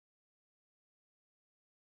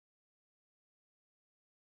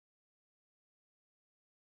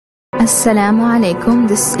Assalamu alaikum.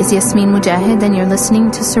 This is Yasmin Mogahed and you're listening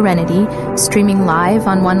to Serenity, streaming live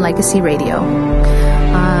on One Legacy Radio.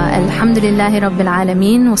 Alhamdulillahi Rabbil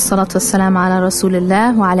Alameen, wassalatu wassalamu ala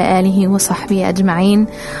Rasulillah wa ala alihi wa sahbihi ajma'een.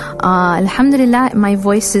 Alhamdulillah, my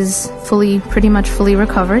voice is pretty much fully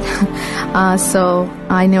recovered. So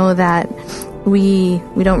I know that we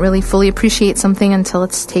don't really fully appreciate something until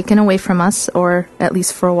it's taken away from us, or at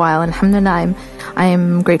least for a while. And alhamdulillah, I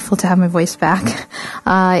am grateful to have my voice back.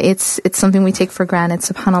 It's something we take for granted,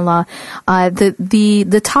 subhanallah.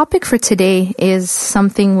 The topic for today is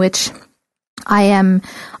something which I am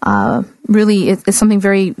really, it's something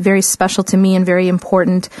very, very special to me and very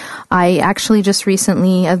important. I actually just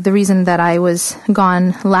recently, the reason that I was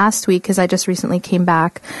gone last week is I just recently came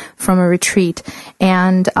back from a retreat,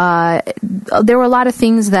 and there were a lot of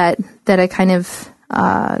things that I kind of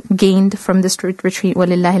gained from this retreat,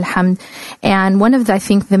 walillahi alhamd. And one of I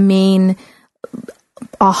think the main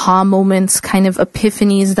aha moments, kind of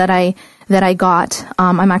epiphanies that I got,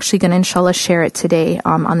 I'm actually going to inshallah share it today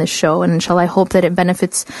on this show, and inshallah I hope that it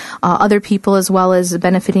benefits other people as well as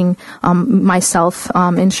benefiting myself,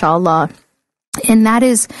 inshallah. And that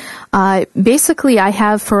is, basically I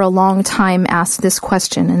have for a long time asked this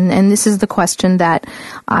question, and this is the question that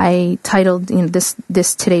I titled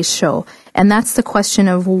this today's show, and that's the question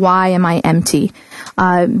of why am I empty?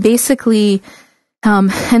 Basically,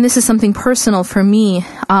 and this is something personal for me.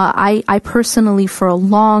 I personally, for a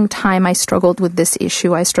long time, I struggled with this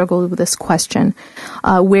issue. I struggled with this question,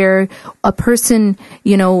 where a person,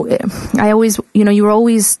 you were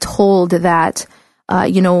always told that,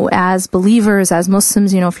 as believers, as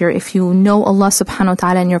Muslims, if you know Allah subhanahu wa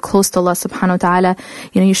ta'ala and you're close to Allah subhanahu wa ta'ala,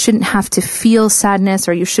 you shouldn't have to feel sadness,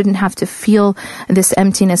 or you shouldn't have to feel this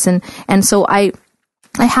emptiness. And so I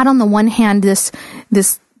had on the one hand this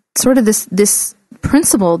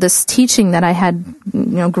principle, this teaching that I had,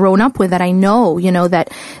 grown up with, that I know,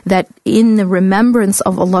 that in the remembrance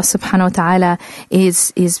of Allah subhanahu wa ta'ala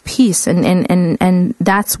is peace. And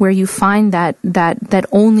that's where you find that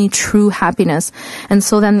only true happiness. And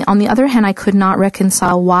so then on the other hand, I could not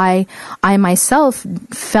reconcile why I myself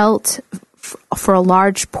felt, for a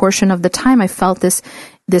large portion of the time, I felt this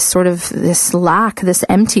lack, this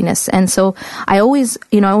emptiness. And so I always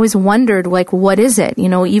wondered, what is it?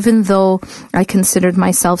 Even though I considered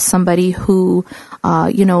myself somebody who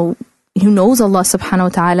knows Allah subhanahu wa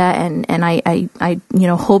ta'ala, and I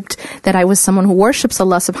hoped that I was someone who worships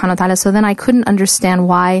Allah subhanahu wa ta'ala. So then I couldn't understand,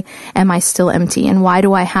 why am I still empty? And why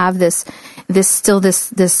do I have this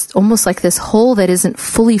almost like this hole that isn't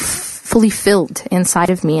fully filled inside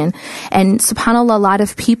of me? And subhanallah, a lot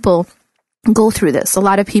of people go through this. A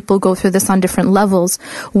lot of people go through this on different levels,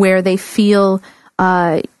 where they feel,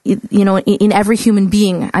 in every human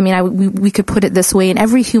being, we could put it this way, in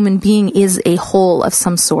every human being is a hole of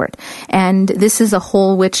some sort. And this is a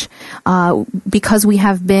hole which, because we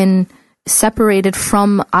have been separated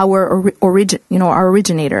from our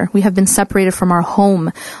originator, we have been separated from our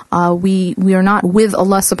home. We are not with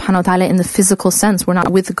Allah subhanahu wa ta'ala in the physical sense. We're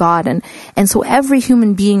not with God, and so every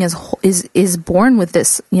human being is born with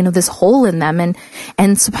this, this hole in them, and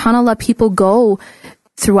subhanallah, people go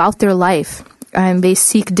throughout their life and they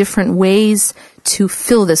seek different ways to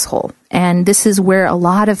fill this hole. And this is where a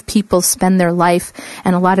lot of people spend their life,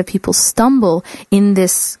 and a lot of people stumble in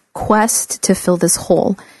this quest to fill this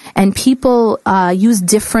hole. And people use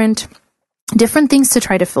different things to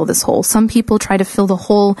try to fill this hole. Some people try to fill the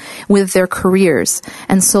hole with their careers,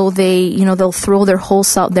 and so they'll throw their whole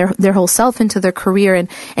self into their career, and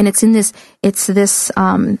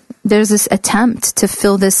there's this attempt to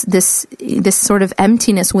fill this sort of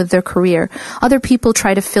emptiness with their career. Other people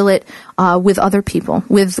try to fill it with other people,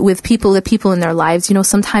 with the people in their lives.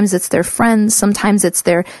 Sometimes it's their friends, sometimes it's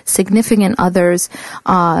their significant others,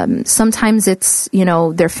 sometimes it's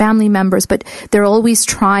their family members, but they're always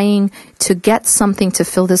trying to get something to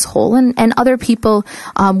fill this hole. And other people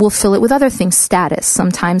will fill it with other things, status,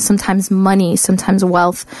 sometimes money, sometimes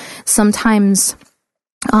wealth, sometimes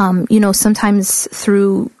sometimes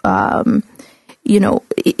through,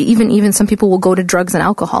 even some people will go to drugs and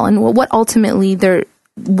alcohol. And what ultimately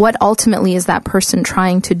is that person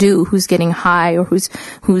trying to do, who's getting high or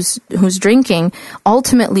who's drinking?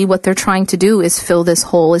 Ultimately, what they're trying to do is fill this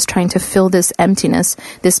hole, is trying to fill this emptiness,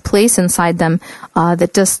 this place inside them,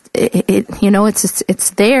 that just, it's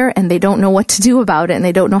there, and they don't know what to do about it, and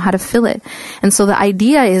they don't know how to fill it. And so the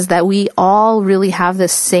idea is that we all really have the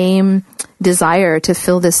same desire to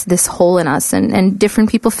fill this hole in us, and different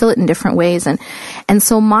people fill it in different ways. And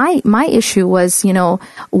so my issue was,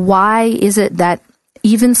 why is it that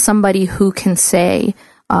even somebody who can say,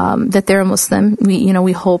 that they're a Muslim,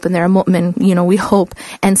 we hope, and they're a mu'min, we hope,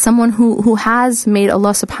 and someone who has made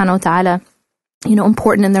Allah subhanahu wa ta'ala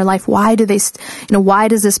important in their life. Why do they, why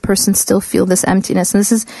does this person still feel this emptiness? And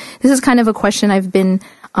this is kind of a question I've been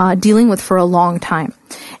dealing with for a long time.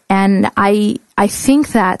 And I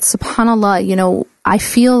think that, subhanAllah, I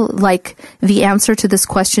feel like the answer to this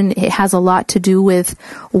question, it has a lot to do with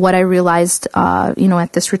what I realized,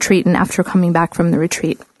 at this retreat and after coming back from the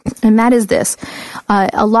retreat. And that is this.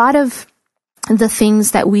 A lot of the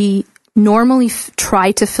things that we normally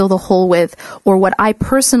try to fill the hole with, or what I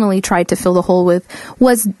personally tried to fill the hole with,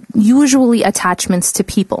 was usually attachments to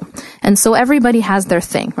people. And so everybody has their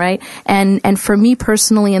thing, right? And for me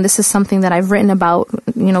personally, and this is something that I've written about,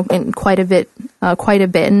 in quite a bit.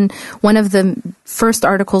 And one of the first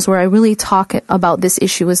articles where I really talk about this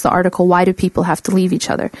issue is the article, Why Do People Have to Leave Each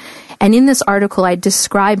Other? And in this article, I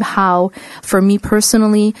describe how, for me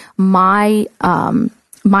personally, my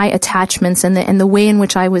attachments and the way in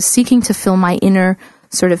which I was seeking to fill my inner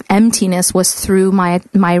sort of emptiness was through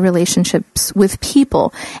my relationships with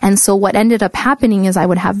people. And so what ended up happening is I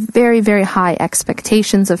would have very, very high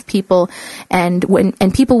expectations of people, and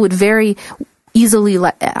people would very easily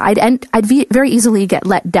I'd very easily get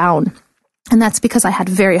let down. And that's because I had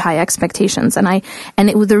very high expectations.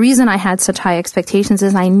 The reason I had such high expectations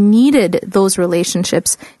is I needed those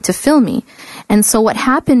relationships to fill me. And so what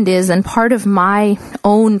happened is, and part of my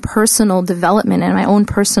own personal development and my own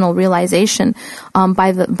personal realization,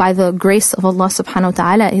 by the grace of Allah subhanahu wa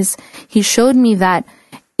ta'ala, is He showed me that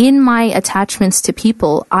in my attachments to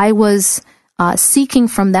people, I was seeking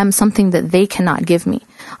from them something that they cannot give me.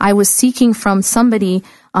 I was seeking from somebody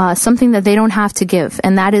something that they don't have to give,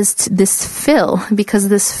 and that is this fill, because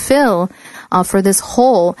this fill for this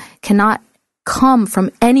hole cannot come from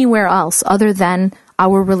anywhere else other than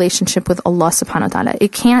our relationship with Allah subhanahu wa ta'ala.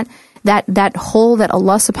 It can't, that hole that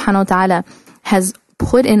Allah subhanahu wa ta'ala has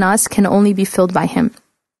put in us can only be filled by Him.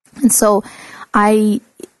 And so I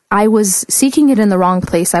was seeking it in the wrong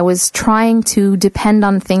place. I was trying to depend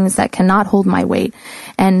on things that cannot hold my weight.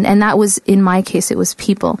 And that was, in my case, it was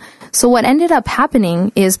people. So what ended up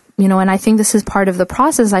happening is, and I think this is part of the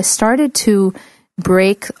process, I started to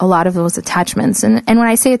break a lot of those attachments. And when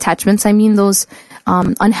I say attachments, I mean those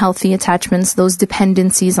unhealthy attachments, those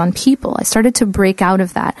dependencies on people. I started to break out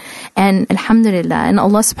of that. And alhamdulillah, and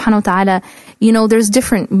Allah subhanahu wa ta'ala, there's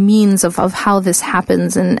different means of how this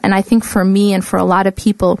happens. And I think for me and for a lot of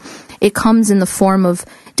people, it comes in the form of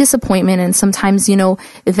disappointment. And sometimes,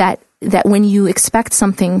 that when you expect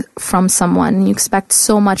something from someone, and you expect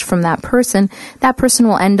so much from that person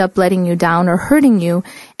will end up letting you down or hurting you.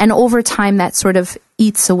 And over time, that sort of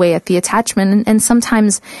eats away at the attachment. And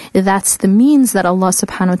sometimes that's the means that Allah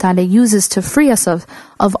subhanahu wa ta'ala uses to free us of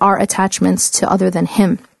our attachments to other than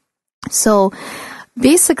Him. So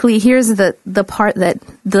basically, here's the part that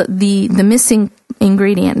the missing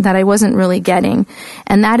ingredient that I wasn't really getting.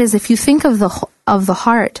 And that is, if you think of the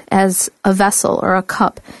heart as a vessel or a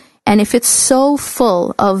cup, and if it's so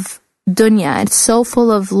full of dunya, it's so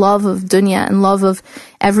full of love of dunya and love of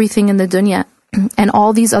everything in the dunya and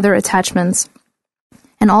all these other attachments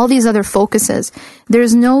and all these other focuses,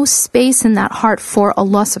 there's no space in that heart for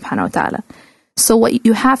Allah subhanahu wa ta'ala. So what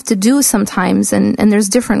you have to do sometimes, and there's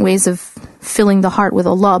different ways of filling the heart with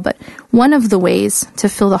Allah, but one of the ways to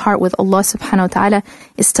fill the heart with Allah subhanahu wa ta'ala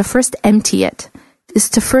is to first empty it.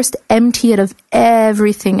 Of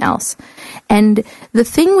everything else. And the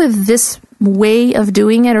thing with this way of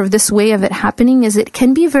doing it, or this way of it happening, is it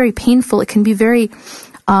can be very painful. It can be very,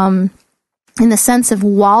 in the sense of,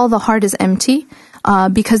 while the heart is empty,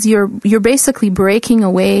 because you're basically breaking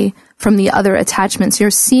away from the other attachments.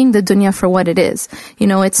 You're seeing the dunya for what it is.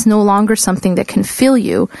 It's no longer something that can fill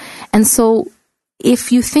you. And so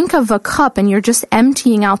if you think of a cup and you're just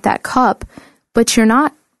emptying out that cup, but you're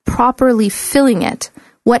not properly filling it,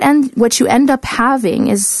 what you end up having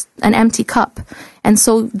is an empty cup. And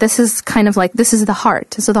so this is kind of like, this is the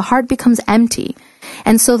heart. So the heart becomes empty.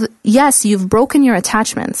 And so yes, you've broken your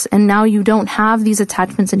attachments, and now you don't have these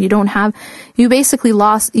attachments, and you basically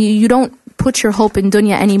lost, you don't put your hope in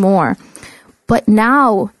dunya anymore. But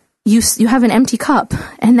now you have an empty cup,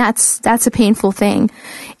 and that's a painful thing.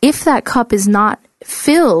 If that cup is not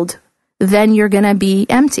filled, then you're going to be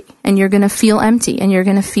empty, and you're going to feel empty, and you're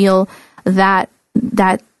going to feel that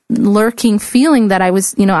lurking feeling that I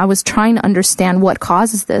was trying to understand what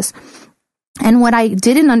causes this. And what I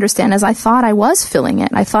didn't understand is I thought I was feeling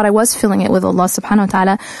it. I thought I was feeling it with Allah subhanahu wa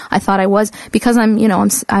ta'ala. I thought I was, because I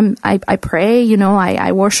pray,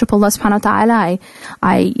 I worship Allah subhanahu wa ta'ala.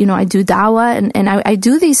 I do da'wah and I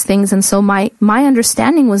do these things. And so my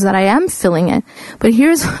understanding was that I am feeling it. But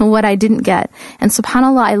here's what I didn't get. And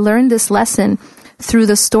subhanAllah, I learned this lesson through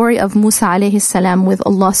the story of Musa alayhi salam with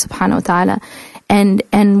Allah subhanahu wa ta'ala. And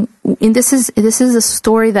this is a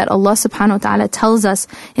story that Allah subhanahu wa ta'ala tells us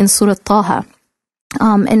in Surah Taha.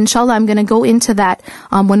 And inshallah, I'm going to go into that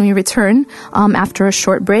when we return after a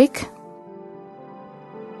short break.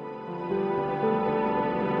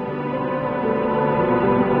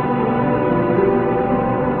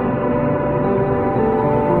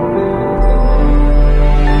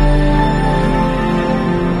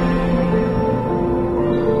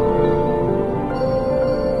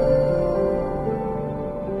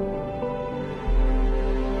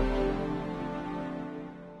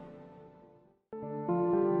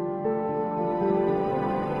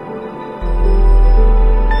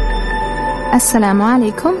 Assalamu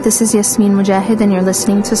alaikum, this is Yasmin Mogahed and you're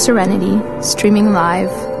listening to Serenity, streaming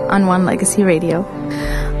live on One Legacy Radio.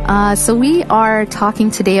 So we are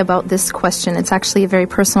talking today about this question. It's actually a very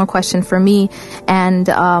personal question for me and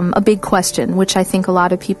a big question, which I think a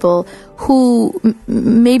lot of people who,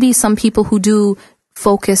 maybe some people who do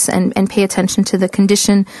focus and pay attention to the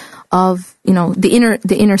condition of,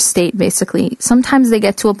 the inner state, basically. Sometimes they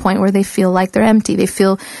get to a point where they feel like they're empty. They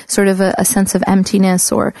feel sort of a sense of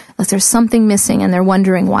emptiness, or like there's something missing and they're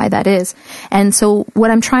wondering why that is. And so what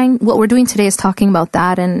we're doing today is talking about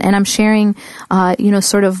that, and I'm sharing,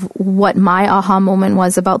 sort of what my aha moment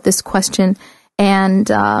was about this question. And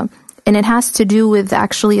it has to do with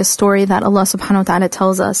actually a story that Allah subhanahu wa ta'ala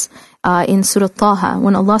tells us, in Surah Taha,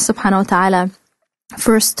 when Allah subhanahu wa ta'ala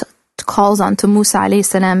first calls on to Musa alayhi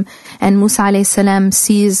salam, and Musa alayhi salam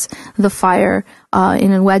sees the fire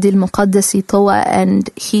in al-Wadi al-Muqaddasi Tawa, and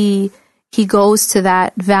he goes to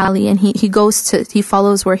that valley, and he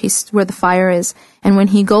follows where the fire is. And when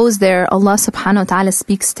he goes there, Allah subhanahu wa ta'ala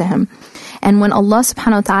speaks to him. And when Allah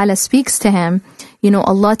subhanahu wa ta'ala speaks to him,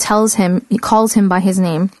 Allah tells him, he calls him by his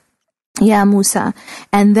name, Ya Musa,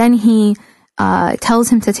 and then he tells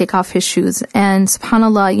him to take off his shoes. And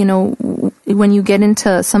subhanallah, when you get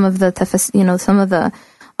into some of the tafsir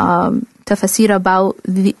about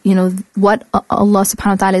what Allah subhanahu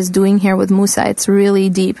wa ta'ala is doing here with Musa, it's really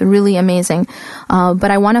deep, really amazing.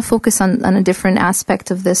 But I want to focus on a different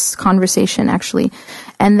aspect of this conversation actually.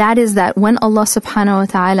 And that is that when Allah subhanahu wa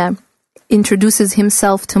ta'ala introduces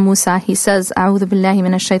himself to Musa, he says, A'udhu billahi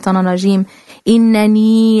minash shaitanir rajim,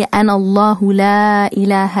 Innani ana Allahu la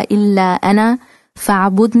ilaha illa ana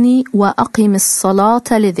fa'budni wa aqimis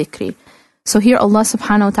salata li dhikri. So here Allah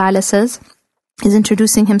subhanahu wa ta'ala is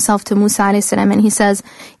introducing himself to Musa alayhi salam, and he says,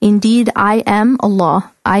 indeed I am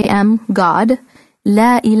Allah, I am God,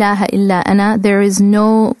 la ilaha illa ana, there is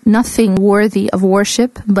nothing worthy of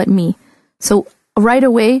worship but me. So right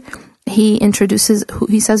away he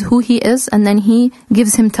says who he is, and then he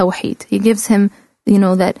gives him tawheed. He gives him,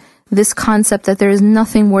 that this concept that there is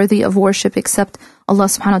nothing worthy of worship except Allah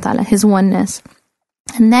subhanahu wa ta'ala, his oneness.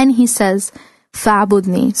 And then he says,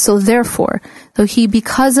 fa'budni. So therefore,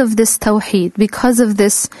 because of this tawheed, because of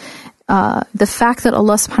this, the fact that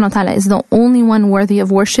Allah subhanahu wa ta'ala is the only one worthy of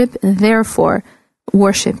worship, therefore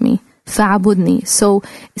worship me. Fa'budni. So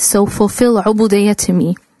fulfill ubudiyyah to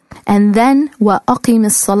me. And then wa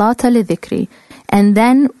aqimis salata li dhikri. And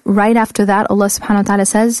then right after that, Allah subhanahu wa ta'ala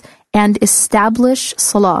says, and establish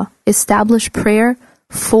salah, establish prayer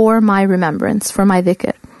for my remembrance, for my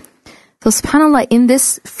dhikr. So subhanAllah, in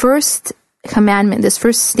this first commandment, this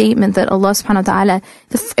first statement that Allah subhanahu wa ta'ala,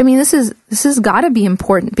 this is gotta be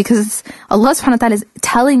important, because Allah subhanahu wa ta'ala is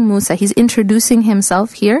telling Musa, he's introducing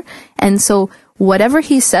himself here, and so whatever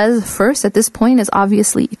he says first at this point is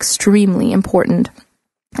obviously extremely important.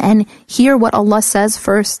 And here what Allah says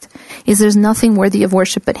first is there's nothing worthy of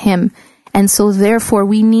worship but him. And so therefore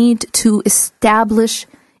we need to establish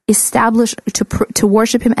to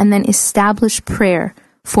worship him, and then establish prayer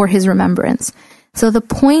for his remembrance. So the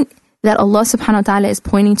point that Allah subhanahu wa ta'ala is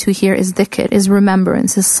pointing to here is dhikr, is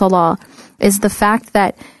remembrance, is salah, is the fact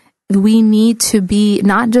that we need to be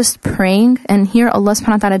not just praying, and here Allah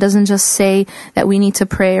subhanahu wa ta'ala doesn't just say that we need to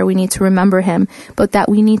pray or we need to remember him, but that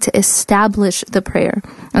we need to establish the prayer.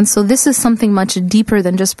 And so this is something much deeper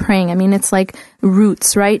than just praying. It's like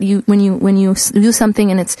roots, right? When you do something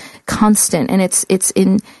and it's constant and it's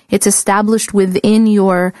established within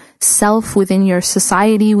your self, within your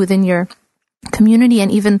society, within your community, and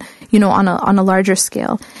even on a larger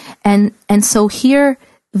scale. And so here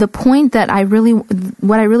the point that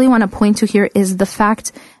what I really want to point to here is the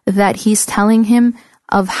fact that he's telling him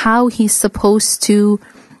of how he's supposed to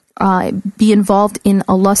be involved in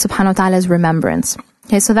Allah subhanahu wa ta'ala's remembrance.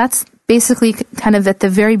 Okay, so that's basically kind of at the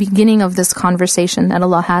very beginning of this conversation that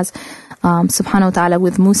Allah has subhanahu wa ta'ala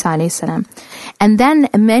with Musa alayhi salam. And then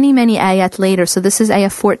many ayat later, so this is ayah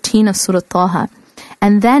 14 of Surah Taha.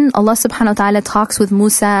 And then Allah subhanahu wa ta'ala talks with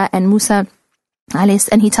Musa,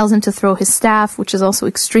 and he tells him to throw his staff, which is also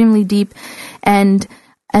extremely deep.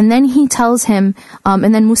 And then he tells him,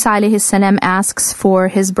 and then Musa alayhi salam asks for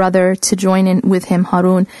his brother to join in with him,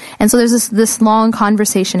 Harun. And so there's this long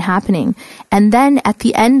conversation happening. And then at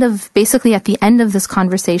the end of this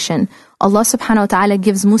conversation, Allah subhanahu wa ta'ala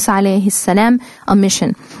gives Musa alayhi salam a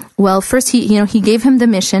mission. Well, first he gave him the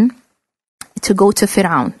mission to go to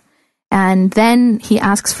Fir'aun. And then he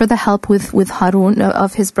asks for the help with Harun,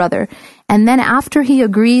 of his brother. And then after he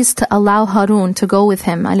agrees to allow Harun to go with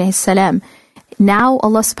him, alayhi salam, now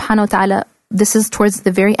Allah subhanahu wa ta'ala, this is towards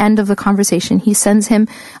the very end of the conversation, he sends him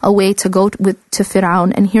away to go to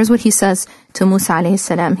Fir'aun. And here's what he says to Musa alayhi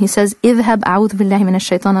salam. He says, اذهب أعوذ بالله من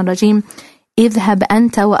الشيطان الرجيم اذهب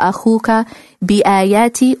أنت وأخوك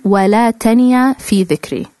بآياتي ولا تنيا في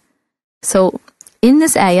ذكري. So in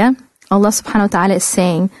this ayah, Allah subhanahu wa ta'ala is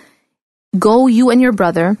saying, go you and your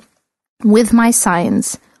brother with my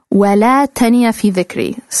signs, ولا تنيا في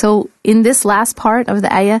ذكري. So in this last part of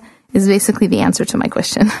the ayah is basically the answer to my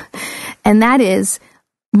question. And that is,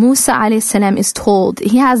 Musa alayhi salam is told,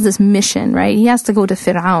 he has this mission, right? He has to go to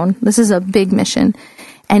Fir'aun. This is a big mission.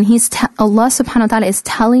 And Allah subhanahu wa ta'ala is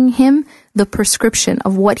telling him the prescription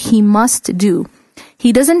of what he must do.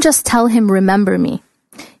 He doesn't just tell him, remember me.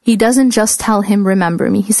 He doesn't just tell him, remember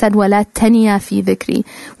me. He said, وَلَا تَنِيَا فِي ذِكْرِي,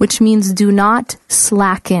 which means do not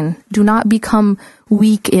slacken. Do not become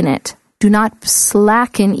weak in it. Do not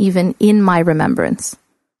slacken even in my remembrance.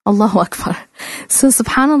 Allahu Akbar. So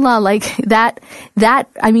subhanAllah, like that,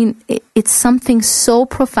 I mean, it's something so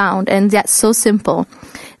profound and yet so simple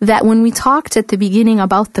that when we talked at the beginning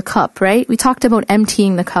about the cup, right? We talked about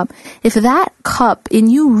emptying the cup. If that cup,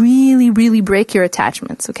 and you really break your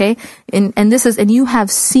attachments, okay? And you have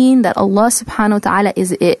seen that Allah subhanahu wa ta'ala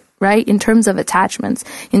is it, right? In terms of attachments,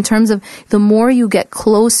 in terms of the more you get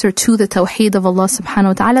closer to the tawheed of Allah subhanahu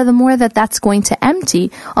wa ta'ala, the more that's going to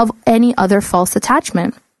empty of any other false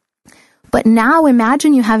attachment. But now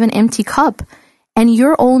imagine you have an empty cup and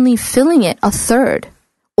you're only filling it a third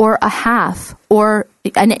or a half or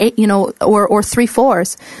an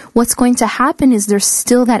 3/4. What's going to happen is there's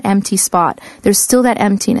still that empty spot. There's still that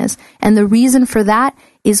emptiness. And the reason for that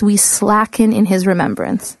is we slacken in His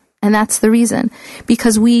remembrance. And that's the reason.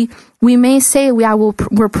 Because we may say,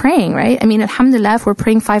 we're praying, right? I mean, alhamdulillah, if we're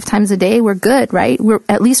praying 5 times a day, we're good, right?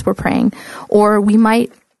 At least we're praying. Or we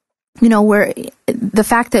might, we might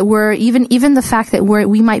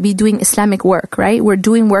be doing Islamic work, right? We're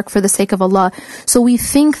doing work for the sake of Allah. So we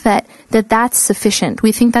think that's sufficient.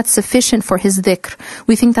 We think that's sufficient for His dhikr.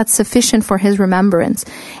 We think that's sufficient for His remembrance.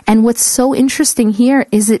 And what's so interesting here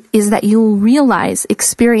is that you'll realize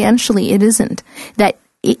experientially it isn't. That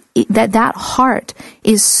heart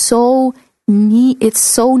is it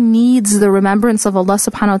so needs the remembrance of Allah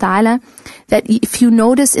subhanahu wa ta'ala that if you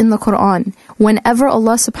notice in the Quran, whenever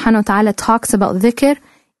Allah subhanahu wa ta'ala talks about dhikr,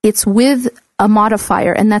 it's with a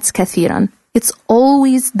modifier, and that's kathiran. It's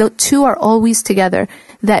always, the two are always together.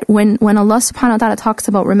 That when Allah subhanahu wa ta'ala talks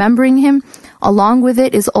about remembering Him, along with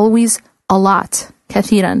it is always a lot,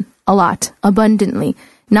 kathiran, a lot, abundantly,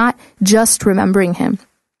 not just remembering Him.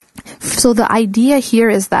 So the idea here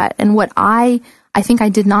is that, and what I think I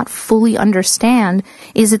did not fully understand,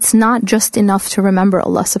 is it's not just enough to remember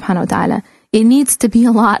Allah subhanahu wa ta'ala. It needs to be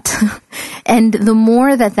a lot. And the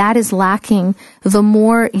more that is lacking, the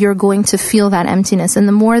more you're going to feel that emptiness. And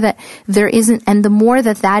the more that there isn't, and the more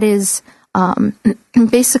that is,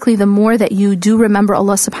 basically the more that you do remember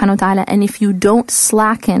Allah subhanahu wa ta'ala, and if you don't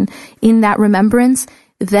slacken in that remembrance,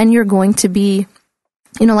 then you're going to be,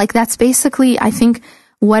 that's basically, I think,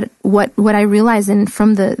 what I realized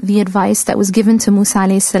from the advice that was given to Musa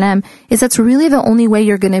alayhi salam is that's really the only way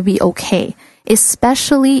you're going to be okay.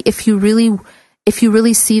 Especially if you really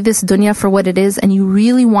see this dunya for what it is, and you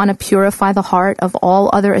really want to purify the heart of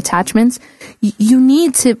all other attachments, you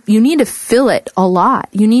need to fill it a lot.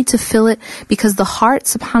 You need to fill it, because the heart,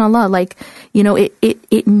 subhanallah,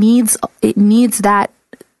 it needs that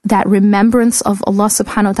remembrance of Allah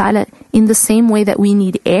subhanahu wa ta'ala in the same way that we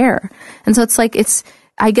need air. And so for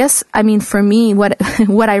me,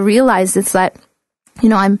 what I realized is that,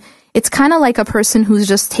 it's kind of like a person who's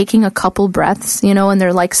just taking a couple breaths, and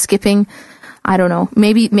they're like skipping I don't know,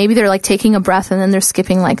 maybe they're like taking a breath and then they're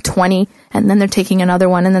skipping like 20 and then they're taking another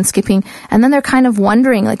one and then skipping, and then they're kind of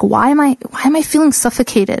wondering like, why am I feeling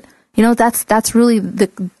suffocated? You know, that's really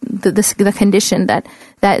the condition that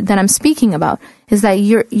I'm speaking about, is that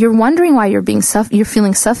you're wondering why you're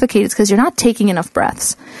feeling suffocated. It's because you're not taking enough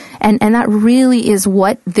breaths. And that really is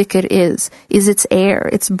what dhikr is its air,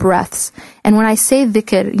 its breaths. And when I say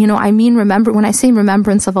dhikr, you know, I mean when I say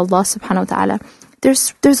remembrance of Allah subhanahu wa ta'ala,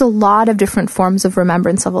 there's a lot of different forms of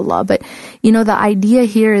remembrance of Allah. But, you know, the idea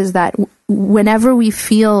here is that whenever we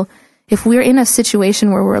feel, if we're in a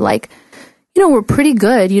situation where we're like, you know, we're pretty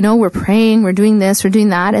good, you know, we're praying, we're doing this, we're doing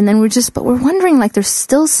that, and then but we're wondering like there's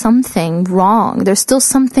still something wrong, there's still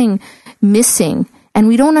something missing, and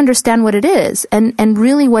we don't understand what it is. And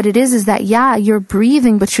really what it is that, yeah, you're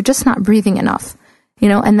breathing, but you're just not breathing enough, you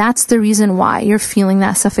know, and that's the reason why you're feeling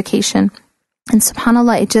that suffocation. And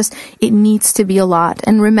subhanAllah, it needs to be a lot.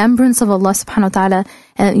 And remembrance of Allah subhanahu wa ta'ala,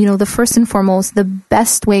 and you know, the first and foremost, the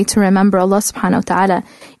best way to remember Allah subhanahu wa ta'ala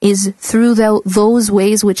is through those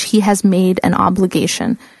ways which He has made an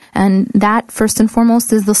obligation. And that first and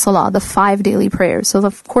foremost is the salah, the 5 daily prayers. So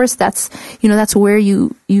of course that's where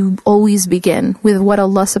you always begin with what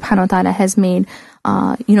Allah subhanahu wa ta'ala has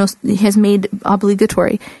made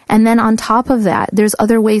obligatory. And then on top of that, there's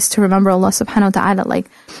other ways to remember Allah subhanahu wa ta'ala, like,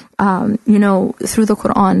 through the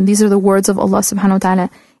Quran. These are the words of Allah subhanahu wa ta'ala.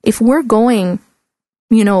 If we're going,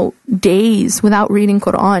 days without reading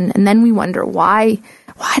Quran, and then we wonder, why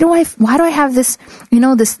do I have this,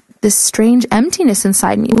 this strange emptiness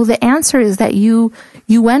inside me? Well, the answer is that you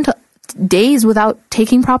went days without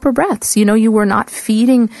taking proper breaths. You were not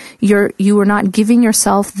feeding you were not giving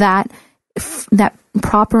yourself that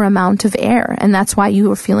proper amount of air, and that's why you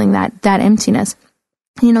were feeling that emptiness.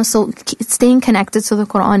 So staying connected to the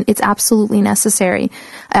Quran, it's absolutely necessary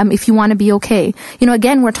if you want to be okay.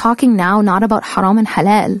 Again, we're talking now not about haram and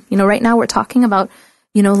halal. Right now we're talking about,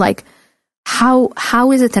 like,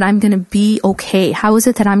 how is it that I'm going to be okay? How is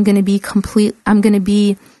it that I'm going to be complete? I'm going to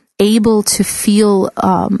be able to feel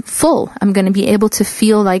full. I'm going to be able to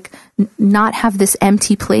feel like not have this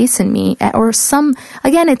empty place in me, or it's some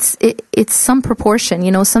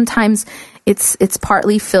proportion. Sometimes it's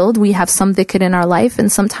partly filled. We have some dhikr in our life,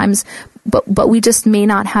 and sometimes, but we just may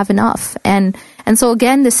not have enough. And so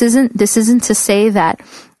again, this isn't to say that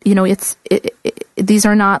these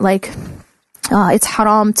are not like it's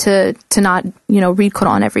haram to not read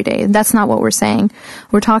Quran every day. That's not what we're saying.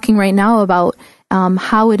 We're talking right now about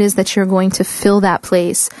how it is that you're going to fill that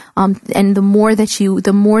place. And the more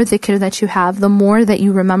dhikr that you have, the more that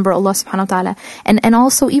you remember Allah subhanahu wa ta'ala. And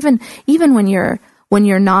also even when you're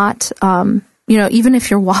not, even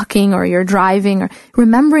if you're walking or you're driving, or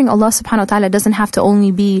remembering Allah subhanahu wa ta'ala doesn't have to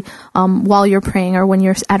only be while you're praying or when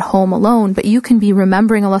you're at home alone, but you can be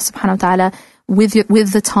remembering Allah subhanahu wa ta'ala with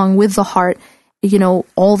the tongue, with the heart,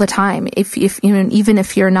 all the time. Even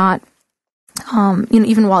if you're not,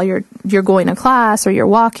 even while you're going to class or you're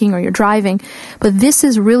walking or you're driving. But this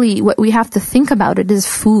is really what we have to think about. It is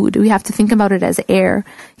food. We have to think about it as air.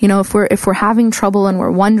 If we're having trouble and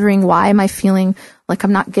we're wondering, why am I feeling like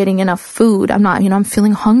I'm not getting enough food? I'm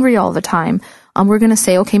feeling hungry all the time. We're going to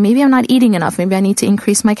say, okay, maybe I'm not eating enough. Maybe I need to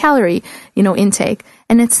increase my calorie, intake.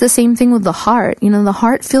 And it's the same thing with the heart. The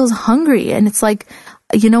heart feels hungry, and it's like,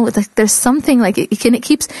 there's something like it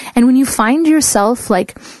keeps, and when you find yourself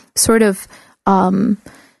like sort of,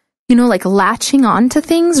 like latching on to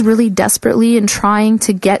things really desperately and trying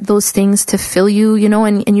to get those things to fill you,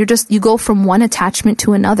 and you go from one attachment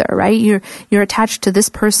to another, right? You're attached to this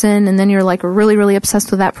person, and then you're like really, really obsessed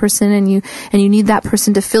with that person, and you need that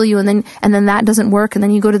person to fill you, and then that doesn't work, and then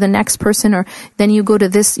you go to the next person, or then you go to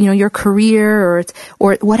this, your career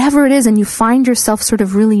or whatever it is, and you find yourself sort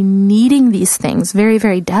of really needing these things very,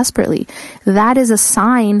 very desperately. That is a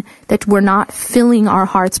sign that we're not filling our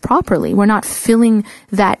hearts properly. We're not filling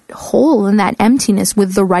that hole and that emptiness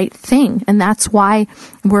with the right thing, and that's why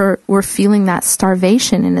we're feeling that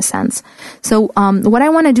starvation in a sense. So what I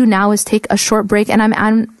want to do now is take a short break, and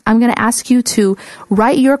I'm going to ask you to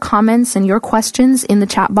write your comments and your questions in the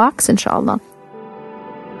chat box, inshallah.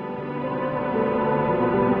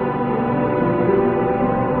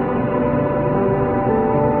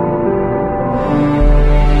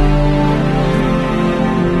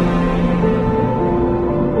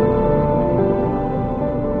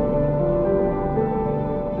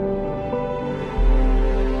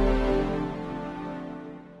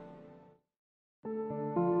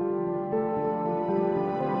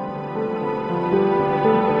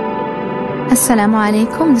 Assalamu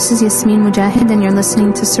alaikum. This is Yasmin Mogahed, and you're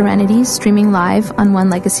listening to Serenity, streaming live on One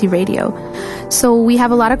Legacy Radio. So we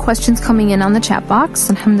have a lot of questions coming in on the chat box,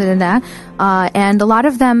 alhamdulillah, and a lot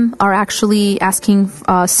of them are actually asking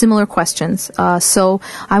similar questions. So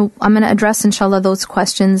I'm going to address, inshallah, those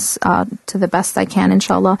questions to the best I can,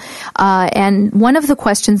 inshallah. And one of the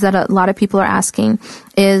questions that a lot of people are asking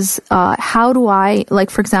is, how do I, like,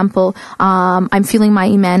 for example, I'm feeling my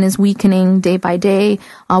iman is weakening day by day.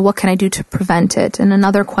 What can I do to prevent it? And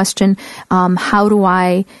another question, how do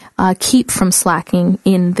I keep from slacking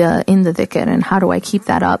in the dhikr, and how do I keep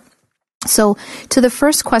that up? So to the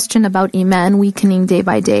first question about iman weakening day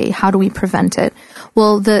by day, how do we prevent it?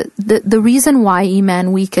 Well, the reason why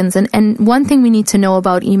iman weakens, and one thing we need to know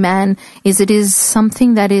about iman is it is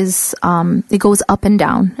something that is, it goes up and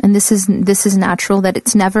down. And this is natural, that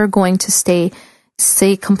it's never going to stay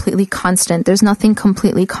completely constant. There's nothing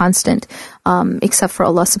completely constant, except for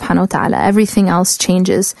Allah subhanahu wa ta'ala. Everything else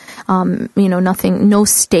changes. No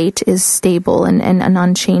state is stable and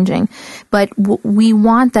unchanging. But we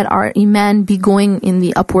want that our iman be going in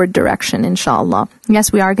the upward direction, inshallah.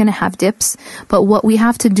 Yes, we are going to have dips, but what we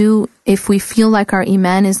have to do if we feel like our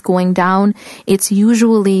iman is going down, it's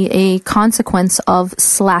usually a consequence of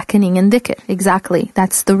slackening in dhikr. Exactly.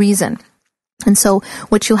 That's the reason. And so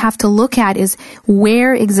what you'll have to look at is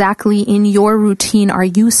where exactly in your routine are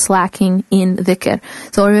you slacking in dhikr.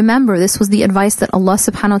 So remember, this was the advice that Allah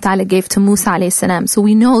subhanahu wa ta'ala gave to Musa alayhi salam. So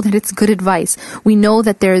we know that it's good advice. We know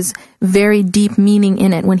that there's very deep meaning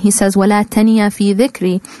in it. When he says, وَلَا تَنِيَ فِي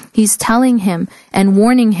ذِكْرِ, he's telling him and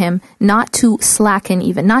warning him not to slacken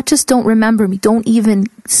even. Not just don't remember me, don't even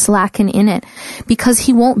slacken in it. Because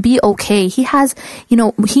he won't be okay. He knows,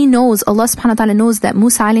 Allah subhanahu wa ta'ala knows that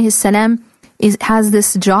Musa alayhi salam has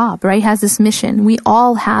this job, right? Has this mission. We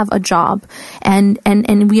all have a job, and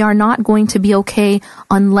we are not going to be okay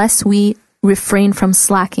unless we refrain from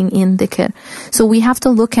slacking in dhikr. So we have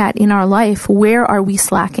to look at in our life, where are we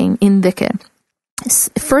slacking in dhikr?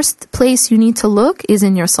 First place you need to look is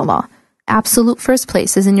in your salah. Absolute first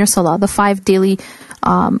place is in your salah, the 5 daily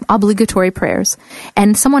obligatory prayers.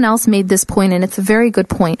 And someone else made this point, and it's a very good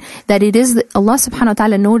point, that it is Allah subhanahu wa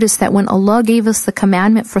ta'ala noticed that when Allah gave us the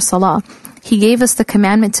commandment for salah, He gave us the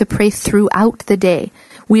commandment to pray throughout the day.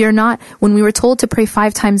 When we were told to pray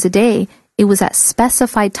 5 times a day, it was at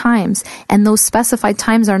specified times, and those specified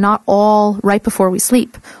times are not all right before we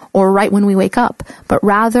sleep or right when we wake up, but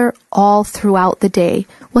rather all throughout the day.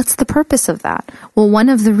 What's the purpose of that? Well, one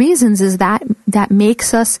of the reasons is that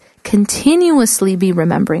makes us continuously be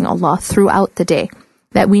remembering Allah throughout the day.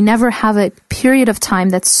 That we never have a period of time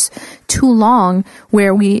that's too long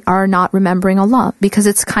where we are not remembering Allah. Because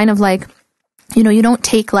it's kind of like, you don't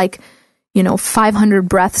take 500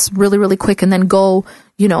 breaths really, really quick and then go,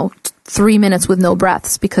 3 minutes with no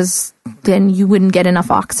breaths, because then you wouldn't get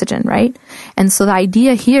enough oxygen, right? And so the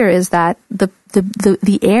idea here is that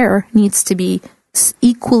the air needs to be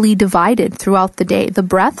equally divided throughout the day. The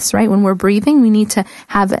breaths, right? When we're breathing, we need to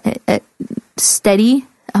have a steady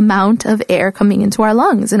amount of air coming into our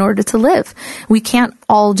lungs in order to live. We can't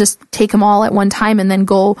all just take them all at one time and then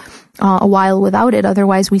go a while without it.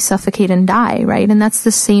 Otherwise we suffocate and die, right? And that's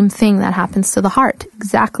the same thing that happens to the heart.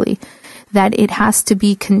 Exactly. That it has to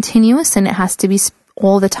be continuous, and it has to be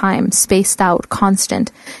all the time, spaced out, constant,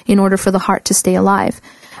 in order for the heart to stay alive.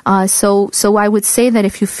 So I would say that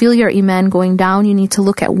if you feel your iman going down, you need to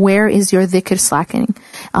look at where is your dhikr slackening.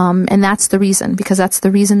 And that's the reason, because that's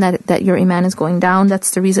the reason that your iman is going down.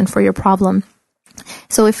 That's the reason for your problem.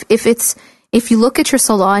 So if you look at your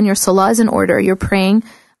salah and your salah is in order, you're praying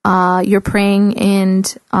and you're praying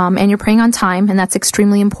on time, and that's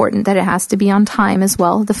extremely important that it has to be on time as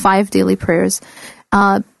well, the 5 daily prayers.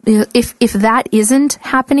 If that isn't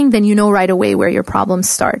happening, then you know right away where your problem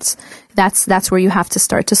starts. That's where you have to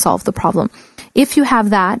start to solve the problem. If you have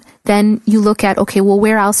that, then you look at, okay, well,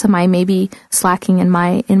 where else am I maybe slacking in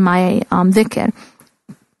my dhikr?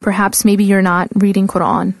 Perhaps maybe you're not reading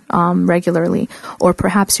Quran regularly, or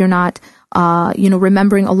perhaps you're not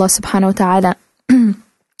remembering Allah subhanahu wa ta'ala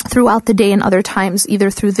throughout the day and other times, either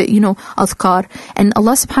through the, azkar. And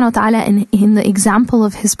Allah subhanahu wa ta'ala, in the example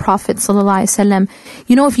of His Prophet sallallahu alaihi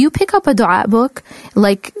wasallam, if you pick up a dua book,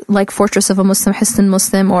 like Fortress of a Muslim, Hisn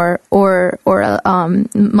Muslim, or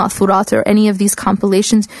Ma'thurat, or any of these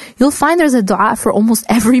compilations, you'll find there's a dua for almost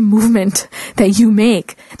every movement that you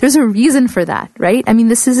make. There's a reason for that, right? I mean,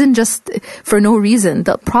 this isn't just for no reason.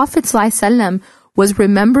 The Prophet sallallahu alaihi wasallam was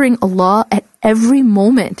remembering Allah at every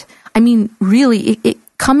moment. I mean, really, it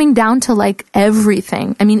coming down to like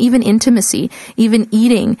everything. I mean, even intimacy, even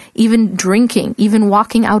eating, even drinking, even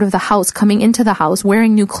walking out of the house, coming into the house,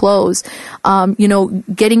 wearing new clothes,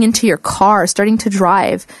 getting into your car, starting to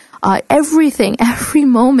drive. Everything, every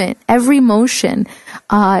moment, every motion,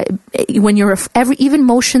 when you're, even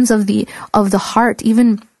motions of the heart,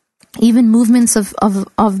 even movements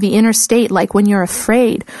of the inner state, like when you're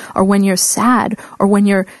afraid or when you're sad or when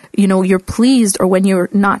you're pleased or when you're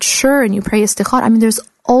not sure and you pray istikhara. I mean, there's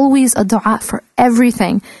always a dua for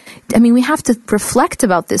everything. I mean, we have to reflect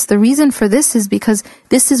about this. The reason for this is because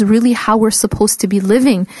this is really how we're supposed to be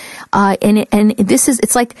living.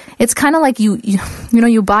 It's kind of like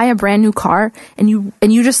you buy a brand new car and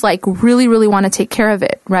you just like really, really want to take care of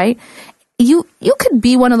it, right? You could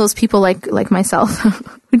be one of those people like myself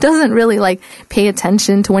who doesn't really like pay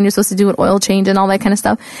attention to when you're supposed to do an oil change and all that kind of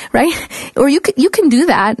stuff, right? Or you can do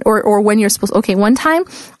that or when you're supposed. Okay, one time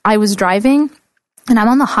I was driving and I'm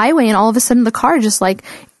on the highway and all of a sudden the car just like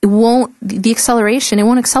it won't accelerate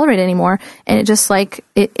anymore, and it just like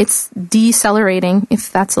it's decelerating,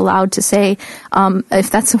 if that's allowed to say, if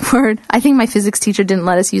that's a word. I think my physics teacher didn't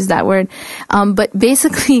let us use that word, but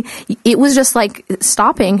basically it was just like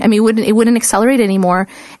stopping. I mean, it wouldn't accelerate anymore.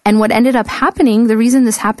 And what ended up happening, the reason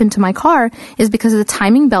this happened to my car is because the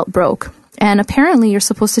timing belt broke. And apparently you're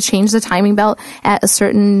supposed to change the timing belt at a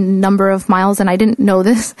certain number of miles, and I didn't know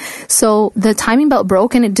this. So the timing belt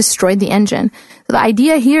broke and it destroyed the engine. So the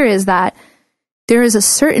idea here is that there is a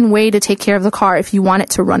certain way to take care of the car if you want it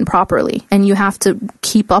to run properly, and you have to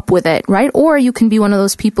keep up with it, right? Or you can be one of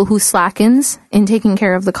those people who slackens in taking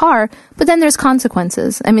care of the car, but then there's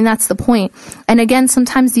consequences. I mean, that's the point. And again,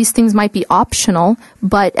 sometimes these things might be optional,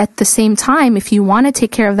 but at the same time, if you want to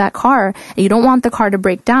take care of that car and you don't want the car to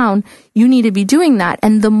break down, you need to be doing that.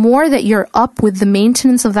 And the more that you're up with the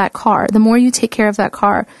maintenance of that car, the more you take care of that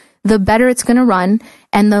car, the better it's going to run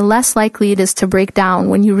and the less likely it is to break down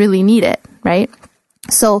when you really need it, right?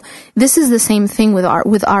 So this is the same thing with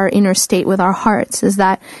our inner state, with our hearts, is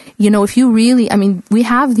that, if you really, I mean, we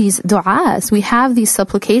have these du'as, we have these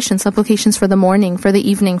supplications for the morning, for the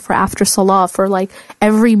evening, for after salah, for like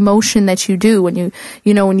every motion that you do when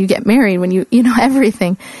you get married, when you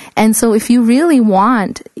everything. And so if you really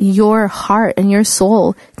want your heart and your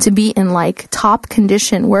soul to be in like top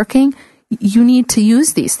condition working, you need to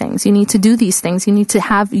use these things. You need to do these things. You need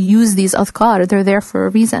to use these adhkar. They're there for a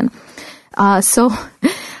reason.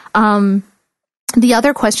 The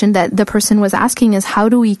other question that the person was asking is, how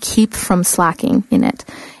do we keep from slacking in it?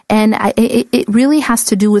 And it really has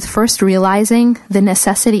to do with first realizing the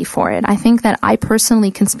necessity for it. I think that I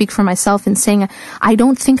personally can speak for myself in saying I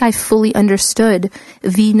don't think I fully understood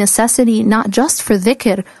the necessity, not just for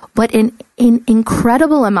dhikr, but in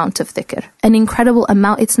incredible amount of dhikr. An incredible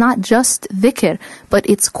amount. It's not just dhikr, but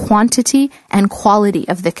it's quantity and quality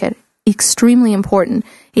of dhikr. Extremely important.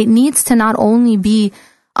 It needs to not only be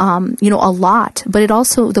a lot, but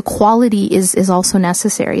the quality is also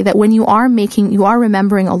necessary. That when you are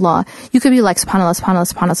remembering Allah, you could be like subhanallah,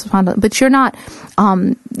 subhanallah, subhanallah, subhanallah, but you're not,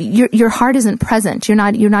 your heart isn't present. You're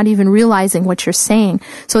not even realizing what you're saying.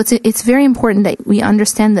 So it's very important that we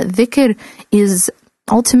understand that dhikr is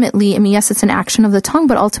ultimately, I mean, yes, it's an action of the tongue,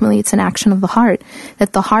 but ultimately it's an action of the heart.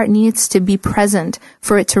 That the heart needs to be present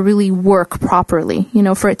for it to really work properly,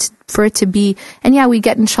 for it to be, and yeah, we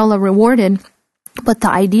get inshallah rewarded. But the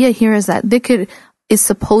idea here is that dhikr is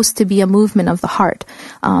supposed to be a movement of the heart,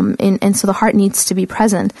 and so the heart needs to be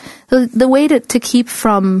present. So the way to keep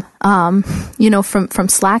from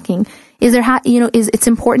slacking is it's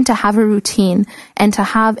important to have a routine and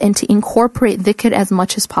to incorporate dhikr as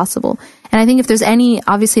much as possible. And I think if there's any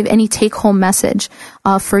take-home message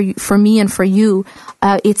for me and for you,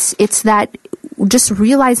 it's that just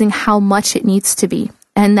realizing how much it needs to be.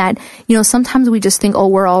 And that, sometimes we just think, oh,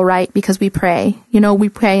 we're all right because we pray, we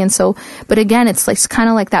pray. And so, but again, it's like, kind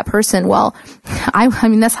of like that person. Well, I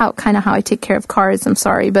mean, that's how I take care of cars. I'm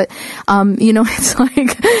sorry. But, it's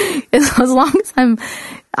like, as long as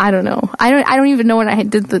I don't know. I don't even know when I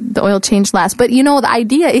did the oil change last. But, the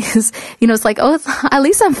idea is, it's like, oh, at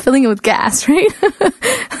least I'm filling it with gas, right?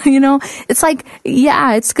 It's like,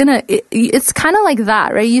 yeah, it's kind of like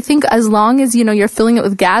that, right? You think as long as, you're filling it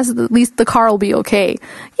with gas, at least the car will be okay.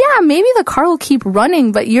 Yeah, maybe the car will keep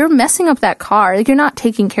running, but you're messing up that car. Like, you're not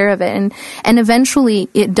taking care of it. And eventually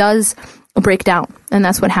it does break down. And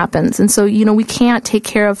that's what happens. And so, we can't take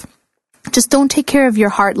care of just don't take care of your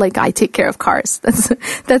heart like I take care of cars.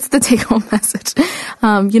 That's the take-home message.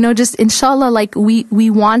 Just inshallah, like we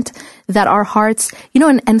want that our hearts,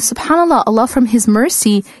 and subhanAllah, Allah from His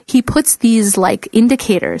mercy, He puts these like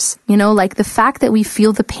indicators, like the fact that we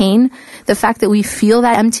feel the pain, the fact that we feel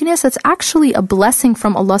that emptiness, that's actually a blessing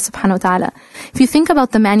from Allah subhanahu wa ta'ala. If you think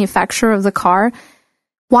about the manufacturer of the car,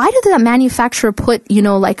 why did that manufacturer put,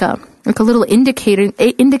 like a little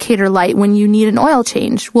indicator light when you need an oil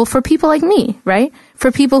change? Well, for people like me, right?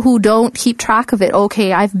 For people who don't keep track of it,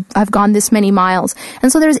 okay, I've gone this many miles.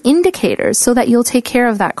 And so there's indicators so that you'll take care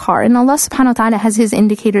of that car. And Allah subhanahu wa ta'ala has His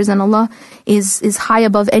indicators, and Allah is high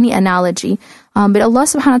above any analogy. But Allah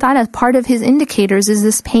subhanahu wa ta'ala, part of His indicators is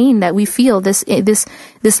this pain that we feel, this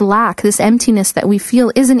lack, this emptiness that we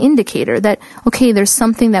feel is an indicator that, okay, there's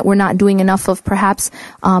something that we're not doing enough of. Perhaps,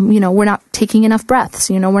 we're not taking enough breaths,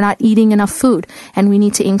 we're not eating enough food, and we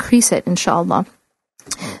need to increase it, inshallah.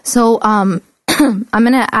 So, I'm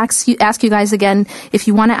going to ask you guys again, if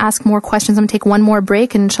you want to ask more questions. I'm going to take one more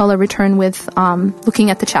break and inshallah return with looking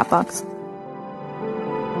at the chat box.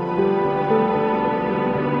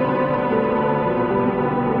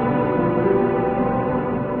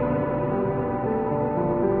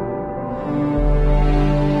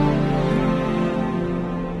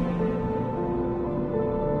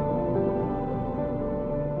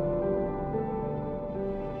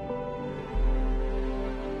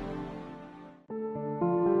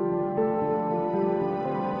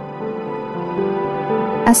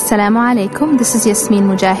 Assalamu alaikum, this is Yasmin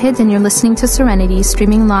Mogahed and you're listening to Serenity,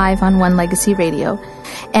 streaming live on One Legacy Radio.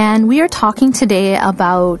 And we are talking today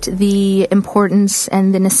about the importance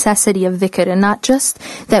and the necessity of dhikr, and not just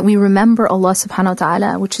that we remember Allah subhanahu wa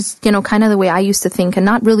ta'ala, which is, kind of the way I used to think, and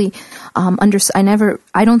not really,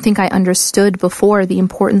 I don't think I understood before the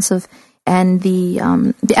importance of and the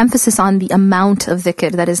emphasis on the amount of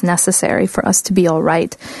dhikr that is necessary for us to be all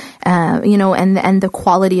right, and the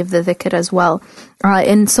quality of the dhikr as well.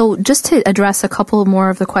 And so just to address a couple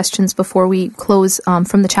more of the questions before we close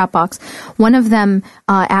from the chat box, one of them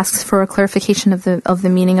asks for a clarification of the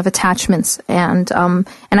meaning of attachments, and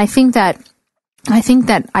I think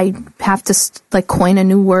that I have to coin a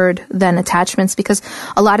new word than attachments, because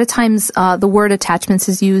a lot of times the word attachments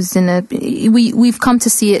is used in we've come to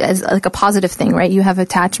see it as like a positive thing, right? You have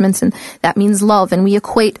attachments and that means love, and we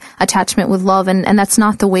equate attachment with love, and that's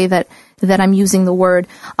not the way that I'm using the word.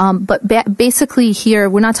 But basically here,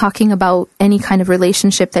 we're not talking about any kind of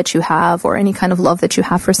relationship that you have or any kind of love that you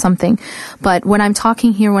have for something. But when I'm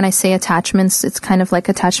talking here, when I say attachments, it's kind of like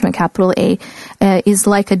attachment, capital A, is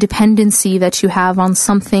like a dependency that you have on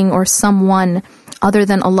something or someone other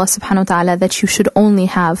than Allah subhanahu wa ta'ala that you should only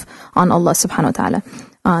have on Allah subhanahu wa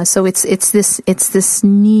ta'ala. So it's this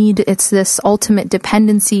need, it's this ultimate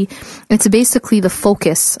dependency. It's basically the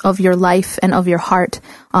focus of your life and of your heart,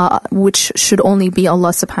 which should only be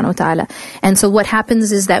Allah subhanahu wa ta'ala. And so what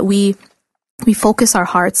happens is that we focus our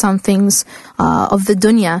hearts on things of the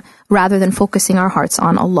dunya rather than focusing our hearts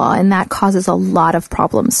on Allah, and that causes a lot of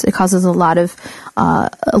problems. It causes a lot of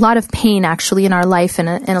pain actually in our life, and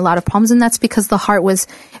a lot of problems. And that's because the heart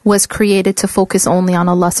was created to focus only on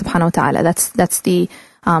Allah subhanahu wa ta'ala. That's the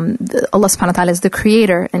Allah subhanahu wa ta'ala is the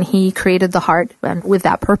creator, and He created the heart with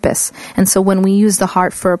that purpose. And so when we use the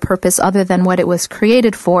heart for a purpose other than what it was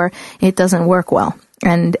created for, it doesn't work well.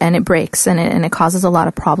 And it breaks, and it causes a lot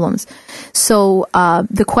of problems. So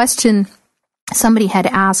the question somebody had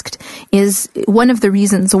asked is one of the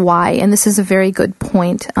reasons why, and this is a very good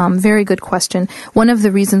point, very good question. One of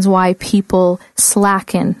the reasons why people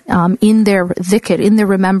slacken in their dhikr, in their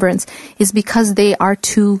remembrance, is because they are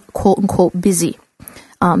too quote unquote busy.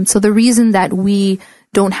 So the reason that we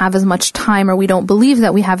don't have as much time, or we don't believe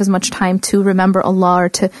that we have as much time to remember Allah,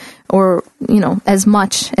 or as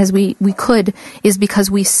much as we could, is because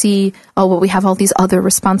we see, we have all these other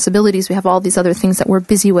responsibilities, we have all these other things that we're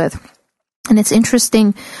busy with. And it's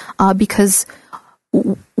interesting because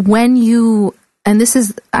when you, and this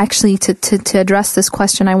is actually to address this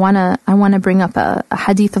question, I wanna bring up a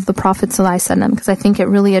hadith of the Prophet ﷺ, because I think it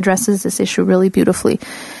really addresses this issue really beautifully.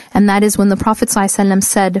 And that is when the Prophet ﷺ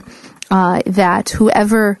said that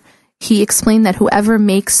he explained that whoever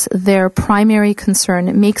makes their primary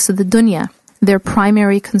concern, makes the dunya their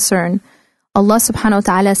primary concern, Allah subhanahu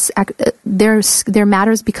wa ta'ala, their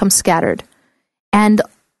matters become scattered, and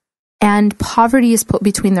poverty is put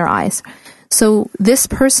between their eyes. So this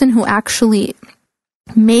person who actually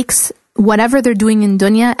makes whatever they're doing in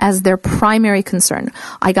dunya as their primary concern.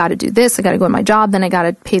 I got to do this, I got to go to my job, then I got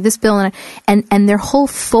to pay this bill, and their whole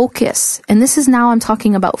focus, and this is now I'm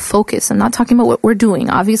talking about focus. I'm not talking about what we're doing.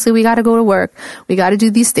 Obviously, we got to go to work, we got to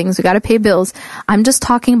do these things, we got to pay bills. I'm just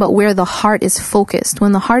talking about where the heart is focused.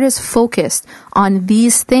 When the heart is focused on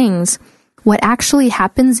these things, what actually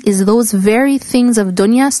happens is those very things of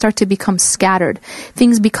dunya start to become scattered.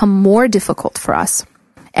 Things become more difficult for us,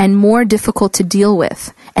 and more difficult to deal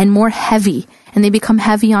with, and more heavy, and they become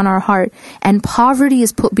heavy on our heart, and poverty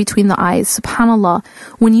is put between the eyes. SubhanAllah,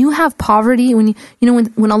 when you have poverty, when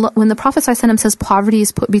the Prophet ﷺ says poverty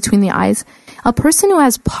is put between the eyes, a person who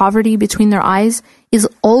has poverty between their eyes is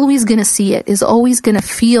always going to see it, is always going to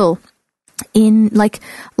feel in, like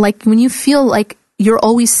when you feel like you're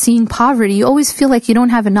always seeing poverty, you always feel like you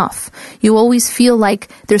don't have enough. You always feel like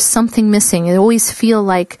there's something missing. You always feel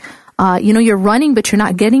like you're running, but you're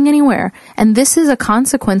not getting anywhere. And this is a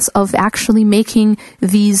consequence of actually making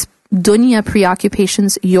these dunya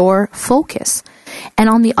preoccupations your focus. And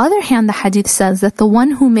on the other hand, the hadith says that the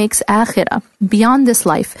one who makes akhirah, beyond this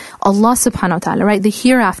life, Allah subhanahu wa ta'ala, right, the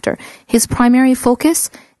hereafter, his primary focus,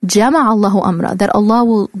 𝐁𝐎𝐎𝐿𝐒 amra, that Allah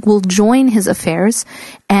will join his affairs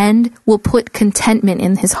and will put contentment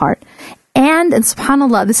in his heart. And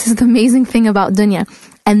subhanAllah, this is the amazing thing about dunya.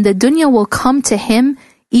 And the dunya will come to him,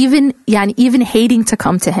 even hating to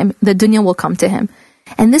come to him, the dunya will come to him.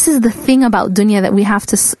 And this is the thing about dunya that we have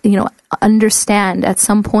to, understand at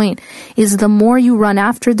some point, is the more you run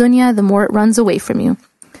after dunya, the more it runs away from you.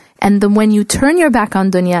 And when you turn your back on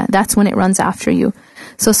dunya, that's when it runs after you.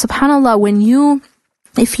 So subhanAllah,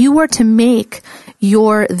 if you were to make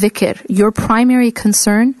your dhikr your primary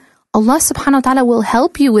concern, Allah subhanahu wa ta'ala will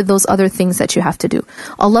help you with those other things that you have to do.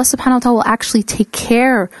 Allah subhanahu wa ta'ala will actually take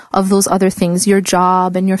care of those other things, your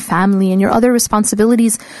job and your family and your other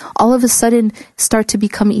responsibilities all of a sudden start to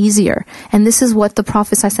become easier. And this is what the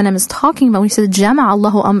Prophet ﷺ is talking about when he says,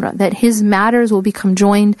 𝐁𝐎𝐎 amra, that his matters will become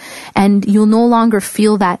joined and you'll no longer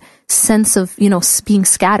feel that sense of, being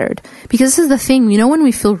scattered. Because this is the thing, when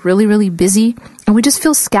we feel really, really busy and we just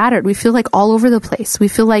feel scattered, we feel like all over the place. We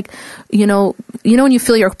feel like, when you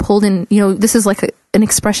feel you're pulled in, this is like an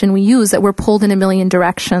expression we use, that we're pulled in a million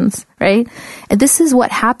directions, right? And this is what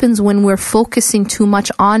happens when we're focusing too much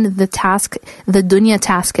on the task, the dunya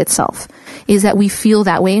task itself, is that we feel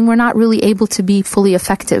that way and we're not really able to be fully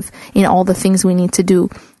effective in all the things we need to do.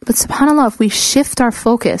 But subhanAllah, if we shift our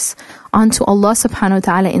focus onto Allah subhanahu wa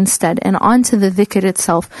ta'ala instead, and onto the dhikr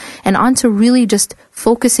itself, and onto really just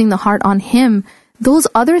focusing the heart on Him, those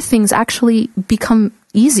other things actually become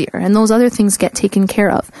easier, and those other things get taken care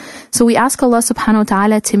of. So we ask Allah subhanahu wa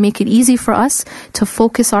ta'ala to make it easy for us to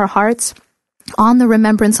focus our hearts on the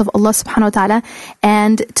remembrance of Allah subhanahu wa ta'ala,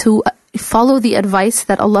 and to follow the advice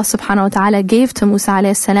that Allah subhanahu wa ta'ala gave to Musa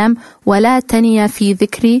alayhi salam, وَلَا تَنِيَ فِي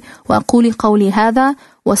ذِكْرِي وَقُولِ قَوْلِي هَذَا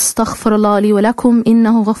وَاسْتَغْفِرُ اللَّهَ لِي وَلَكُمْ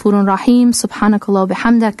إِنَّهُ غَفُورٌ رَحِيمٌ سُبْحَانَكَ اللَّهُ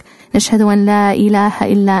وَبِحَمْدِكَ نَشْهَدُ أَن لَا إِلَهَ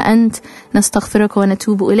إِلَّا أَنْتَ نَسْتَغْفِرُكَ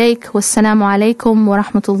وَنَتُوبُ إِلَيْكَ وَالسَّلَامُ عَلَيْكُمْ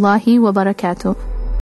وَرَحْمَةُ اللَّهِ وَبَرَكَاتُهُ.